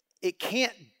 it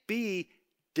can't be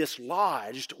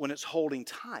dislodged when it's holding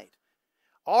tight.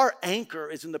 Our anchor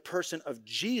is in the person of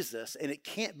Jesus, and it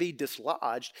can't be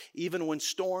dislodged even when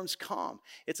storms come.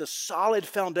 It's a solid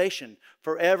foundation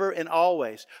forever and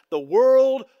always. The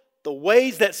world, the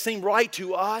ways that seem right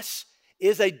to us,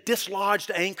 is a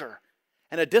dislodged anchor.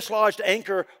 And a dislodged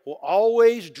anchor will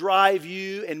always drive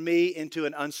you and me into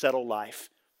an unsettled life.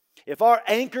 If our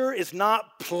anchor is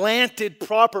not planted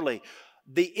properly,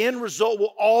 the end result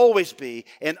will always be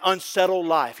an unsettled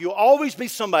life. You'll always be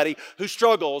somebody who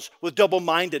struggles with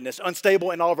double-mindedness,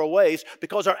 unstable in all of our ways,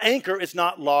 because our anchor is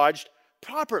not lodged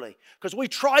properly. Because we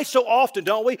try so often,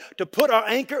 don't we, to put our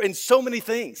anchor in so many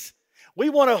things. We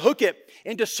want to hook it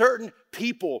into certain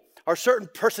people or certain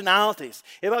personalities.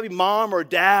 It might be mom or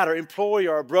dad or employee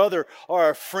or a brother or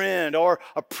a friend or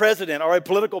a president or a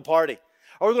political party.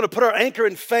 Or we're going to put our anchor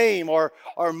in fame or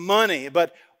money.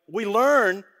 But we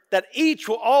learn that each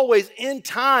will always, in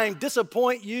time,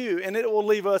 disappoint you, and it will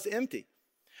leave us empty.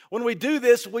 When we do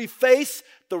this, we face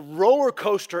the roller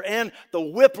coaster and the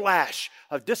whiplash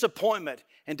of disappointment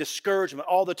and discouragement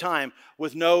all the time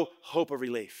with no hope of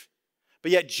relief.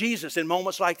 But yet Jesus, in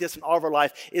moments like this in all of our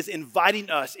life, is inviting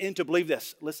us in to believe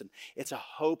this. Listen, it's a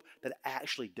hope that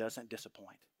actually doesn't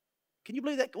disappoint. Can you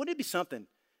believe that? Wouldn't it be something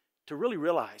to really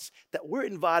realize that we're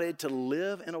invited to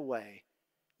live in a way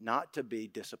not to be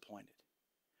disappointed?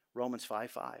 Romans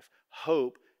 5:5.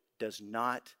 Hope does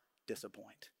not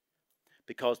disappoint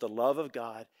because the love of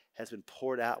God has been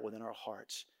poured out within our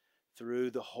hearts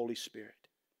through the Holy Spirit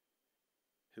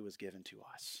who was given to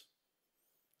us.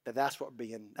 That's what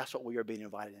we are being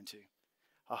invited into.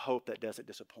 A hope that doesn't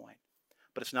disappoint.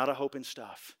 But it's not a hope in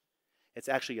stuff. It's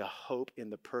actually a hope in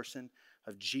the person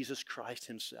of Jesus Christ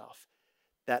himself.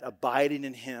 That abiding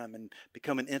in him and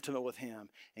becoming intimate with him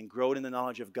and growing in the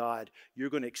knowledge of God, you're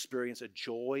going to experience a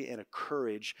joy and a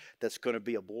courage that's going to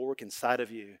be a bulwark inside of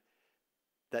you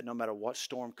that no matter what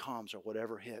storm comes or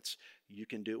whatever hits, you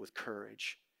can do it with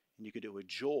courage and you can do it with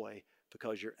joy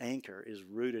because your anchor is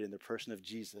rooted in the person of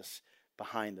Jesus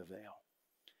behind the veil.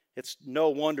 It's no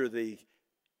wonder the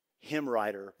hymn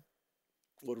writer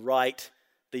would write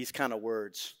these kind of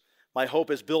words. My hope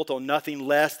is built on nothing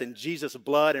less than Jesus'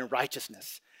 blood and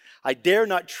righteousness. I dare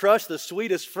not trust the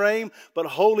sweetest frame, but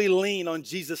wholly lean on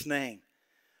Jesus' name.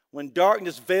 When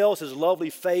darkness veils his lovely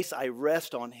face, I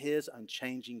rest on his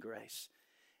unchanging grace.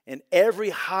 In every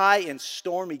high and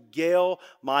stormy gale,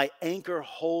 my anchor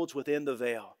holds within the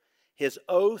veil. His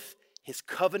oath, his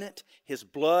covenant, his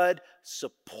blood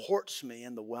supports me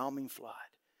in the whelming flood.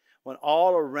 When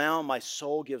all around my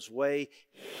soul gives way,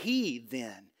 he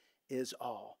then is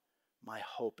all my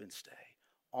hope and stay.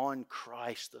 On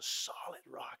Christ, the solid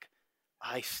rock,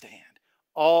 I stand.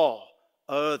 All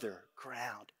other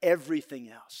ground, everything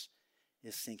else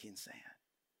is sinking sand.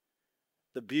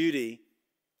 The beauty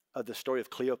of the story of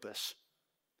Cleopas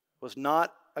was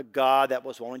not a God that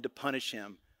was wanting to punish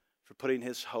him for putting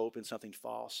his hope in something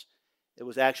false. It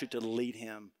was actually to lead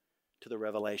him to the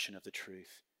revelation of the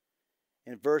truth.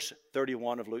 In verse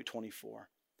 31 of Luke 24,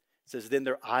 it says, Then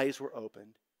their eyes were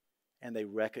opened, and they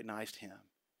recognized him,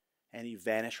 and he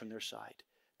vanished from their sight.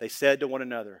 They said to one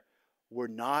another, Were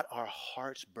not our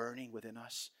hearts burning within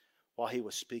us while he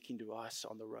was speaking to us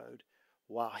on the road,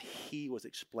 while he was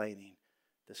explaining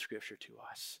the scripture to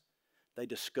us? They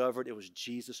discovered it was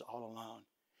Jesus all alone.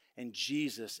 And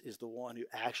Jesus is the one who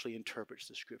actually interprets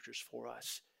the scriptures for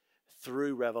us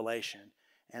through revelation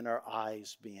and our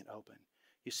eyes being open.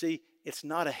 You see, it's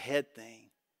not a head thing.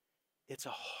 It's a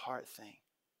heart thing.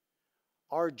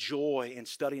 Our joy in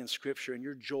studying scripture and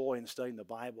your joy in studying the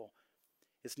Bible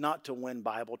is not to win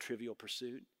Bible Trivial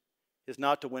Pursuit. It's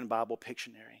not to win Bible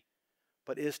Pictionary.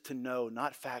 But is to know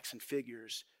not facts and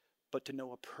figures, but to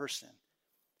know a person.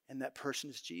 And that person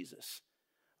is Jesus.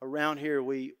 Around here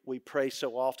we pray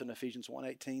so often, Ephesians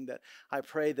 1:18, that I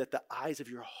pray that the eyes of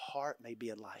your heart may be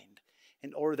enlightened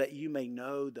in order that you may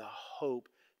know the hope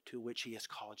to which he has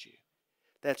called you.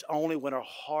 That's only when our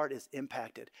heart is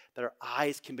impacted that our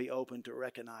eyes can be opened to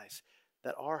recognize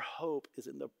that our hope is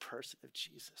in the person of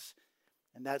Jesus.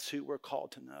 And that's who we're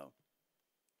called to know.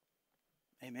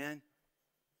 Amen.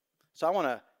 So I want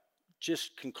to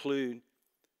just conclude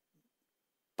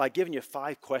by giving you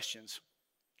 5 questions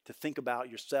to think about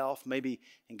yourself. Maybe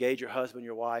engage your husband,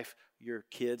 your wife, your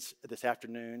kids this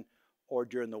afternoon or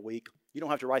during the week. You don't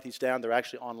have to write these down. They're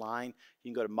actually online.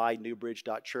 You can go to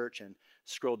mynewbridge.church and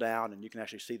scroll down, and you can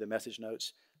actually see the message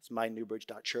notes. It's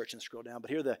mynewbridge.church and scroll down.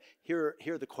 But here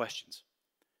are the questions.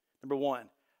 Number 1,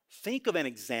 think of an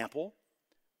example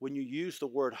when you use the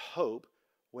word hope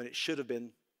when it should have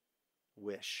been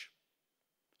wish.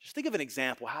 Just think of an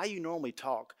example, how you normally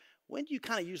talk. When do you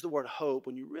kind of use the word hope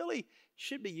when you really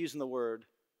should be using the word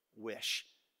wish?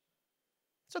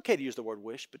 It's okay to use the word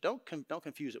wish, but don't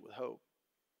confuse it with hope.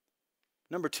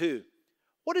 Number 2,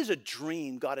 what is a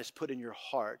dream God has put in your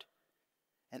heart?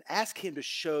 And ask him to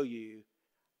show you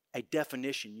a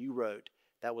definition you wrote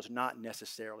that was not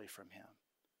necessarily from him.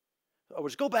 In other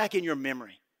words, go back in your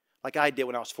memory, like I did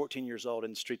when I was 14 years old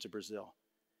in the streets of Brazil.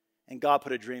 And God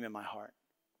put a dream in my heart.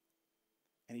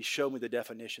 And he showed me the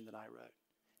definition that I wrote.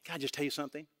 Can I just tell you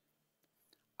something?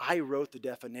 I wrote the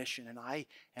definition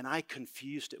and I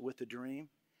confused it with the dream.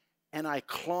 And I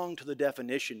clung to the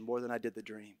definition more than I did the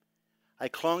dream. I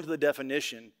clung to the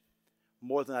definition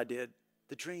more than I did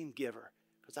the dream giver.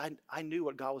 Because I knew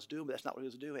what God was doing, but that's not what he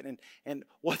was doing. And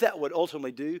what that would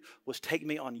ultimately do was take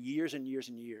me on years and years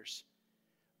and years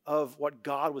of what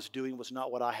God was doing was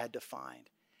not what I had defined.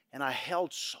 And I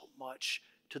held so much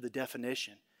to the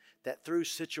definition that through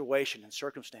situation and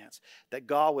circumstance, that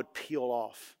God would peel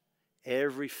off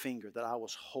every finger that I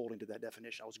was holding to that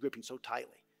definition. I was gripping so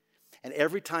tightly. And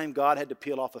every time God had to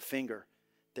peel off a finger,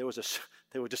 there was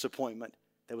disappointment,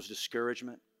 there was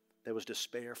discouragement, there was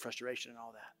despair, frustration, and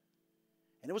all that.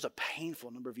 And it was a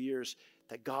painful number of years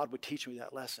that God would teach me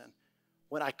that lesson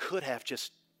when I could have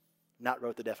just not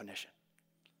wrote the definition.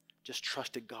 Just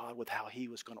trusted God with how he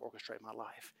was going to orchestrate my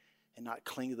life and not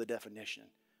cling to the definition,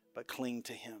 but cling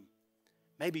to him.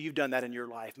 Maybe you've done that in your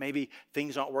life. Maybe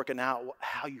things aren't working out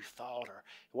how you thought, or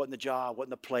it wasn't the job, wasn't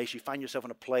the place. You find yourself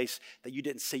in a place that you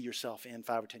didn't see yourself in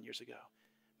 5 or 10 years ago.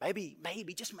 Maybe,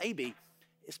 just maybe,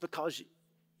 it's because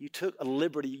you took a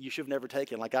liberty you should have never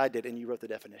taken like I did and you wrote the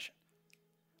definition.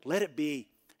 Let it be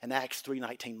an Acts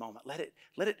 3:19 moment. Let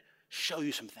it show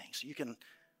you some things so you can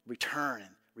return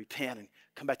and repent and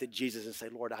come back to Jesus and say,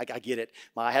 Lord, I get it.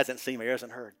 My eye hasn't seen, my ear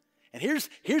hasn't heard. And here's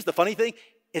the funny thing.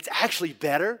 It's actually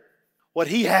better. What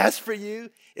he has for you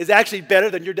is actually better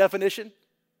than your definition.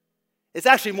 It's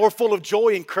actually more full of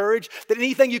joy and courage than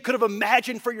anything you could have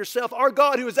imagined for yourself. Our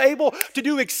God, who is able to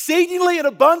do exceedingly and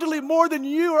abundantly more than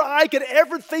you or I could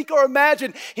ever think or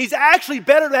imagine. He's actually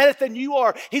better at it than you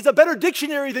are. He's a better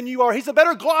dictionary than you are. He's a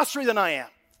better glossary than I am.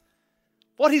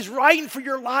 What He's writing for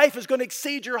your life is going to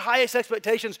exceed your highest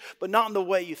expectations, but not in the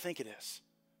way you think it is.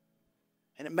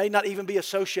 And it may not even be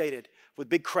associated with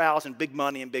big crowds and big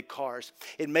money and big cars.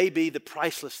 It may be the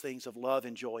priceless things of love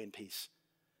and joy and peace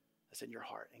that's in your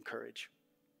heart and courage.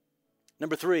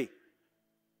 Number 3,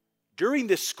 during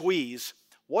this squeeze,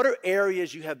 what are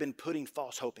areas you have been putting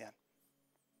false hope in?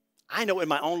 I know in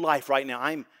my own life right now,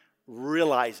 I'm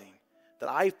realizing that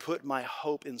I've put my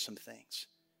hope in some things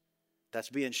that's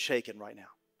being shaken right now.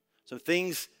 Some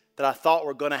things that I thought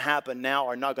were going to happen now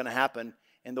are not going to happen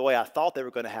in the way I thought they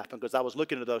were going to happen because I was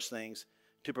looking at those things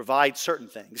to provide certain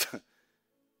things.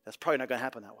 That's probably not going to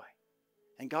happen that way.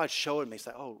 And God's showing me,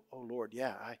 say, oh Lord,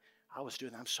 yeah, I was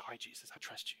doing that. I'm sorry, Jesus. I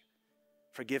trust you.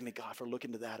 Forgive me, God, for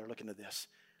looking to that or looking to this.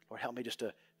 Lord, help me just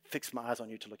to fix my eyes on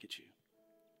you to look at you.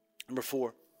 Number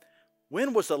 4,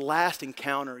 when was the last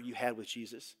encounter you had with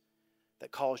Jesus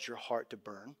that caused your heart to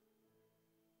burn?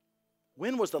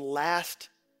 When was the last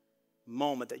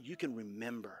moment that you can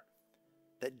remember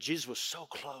that Jesus was so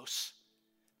close?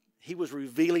 He was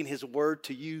revealing His word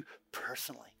to you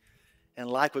personally. And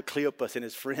like with Cleopas and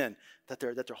his friend, that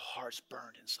their hearts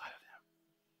burned inside of them.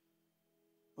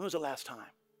 When was the last time?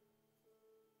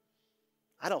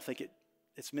 I don't think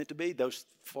it's meant to be that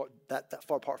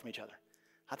far apart from each other.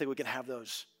 I think we can have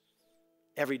those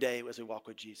every day as we walk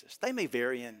with Jesus. They may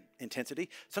vary in intensity.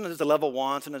 Sometimes it's a level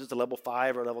 1, sometimes it's a level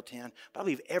 5 or a level 10. But I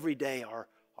believe every day our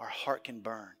heart can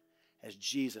burn as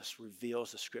Jesus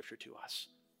reveals the Scripture to us.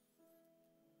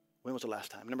 When was the last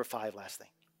time? Number 5, last thing.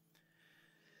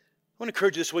 I want to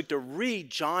encourage you this week to read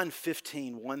John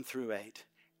 15, 1 through 8,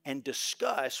 and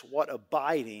discuss what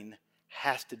abiding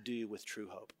has to do with true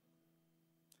hope.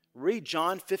 Read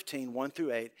John 15, 1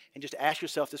 through 8, and just ask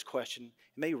yourself this question.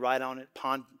 You may write on it,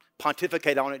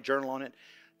 pontificate on it, journal on it,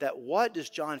 that what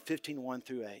does John 15, 1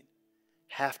 through 8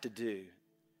 have to do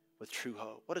with true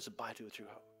hope? What does abide do with true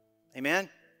hope? Amen?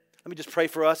 Let me just pray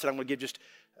for us, and I'm going to give just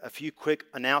a few quick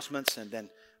announcements, and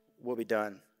then we'll be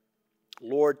done.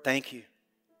 Lord, thank you,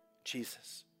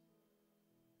 Jesus.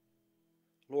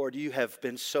 Lord, you have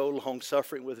been so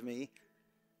long-suffering with me.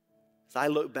 As I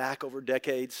look back over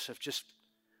decades of just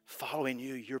following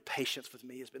you, your patience with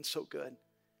me has been so good.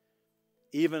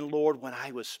 Even, Lord, when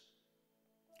I was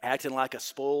acting like a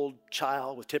spoiled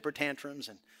child with temper tantrums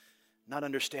and not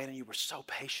understanding, you were so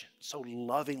patient, so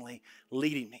lovingly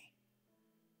leading me,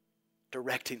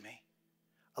 directing me,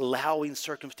 allowing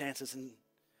circumstances and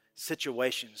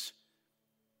situations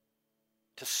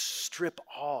to strip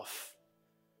off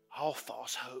all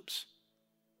false hopes,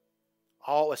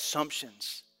 all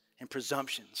assumptions and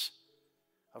presumptions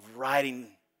of writing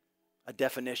a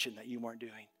definition that you weren't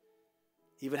doing.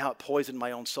 Even how it poisoned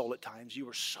my own soul at times. You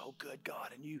were so good, God,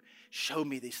 and you showed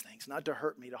me these things, not to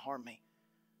hurt me, to harm me,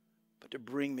 but to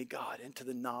bring me, God, into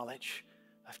the knowledge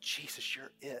of Jesus.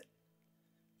 You're it.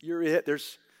 You're it.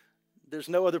 There's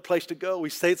no other place to go. We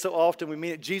say it so often, we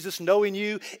mean it. Jesus, knowing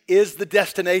you is the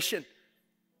destination.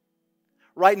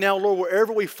 Right now, Lord,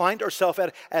 wherever we find ourselves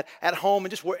at home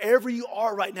and just wherever you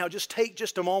are right now, just take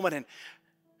just a moment and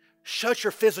shut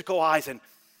your physical eyes and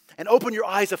open your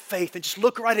eyes of faith and just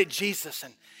look right at Jesus.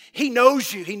 And He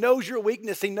knows you. He knows your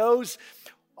weakness. He knows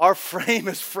our frame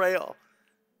is frail.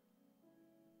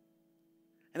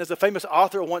 And as a famous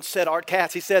author once said, Art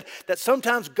Katz, he said that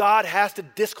sometimes God has to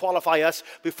disqualify us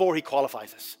before He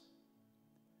qualifies us.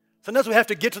 Sometimes we have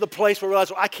to get to the place where we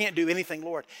realize, well, I can't do anything,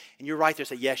 Lord. And you're right there,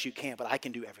 say, yes, you can, but I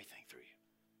can do everything through you.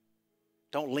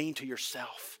 Don't lean to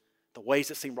yourself, the ways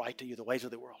that seem right to you, the ways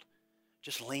of the world.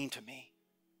 Just lean to me.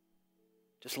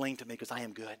 Just lean to me because I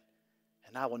am good.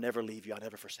 And I will never leave you. I'll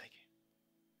never forsake you.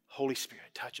 Holy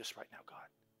Spirit, touch us right now, God.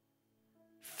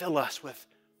 Fill us with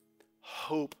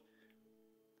hope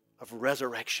of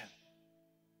resurrection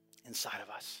inside of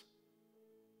us.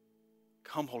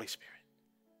 Come, Holy Spirit.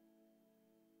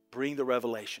 Bring the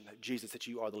revelation that Jesus, that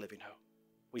you are the living hope.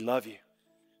 We love you.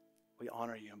 We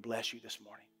honor you and bless you this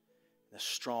morning. In the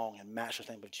strong and matchless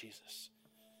name of Jesus.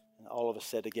 And all of us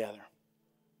said together,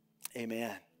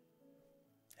 amen.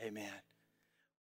 Amen.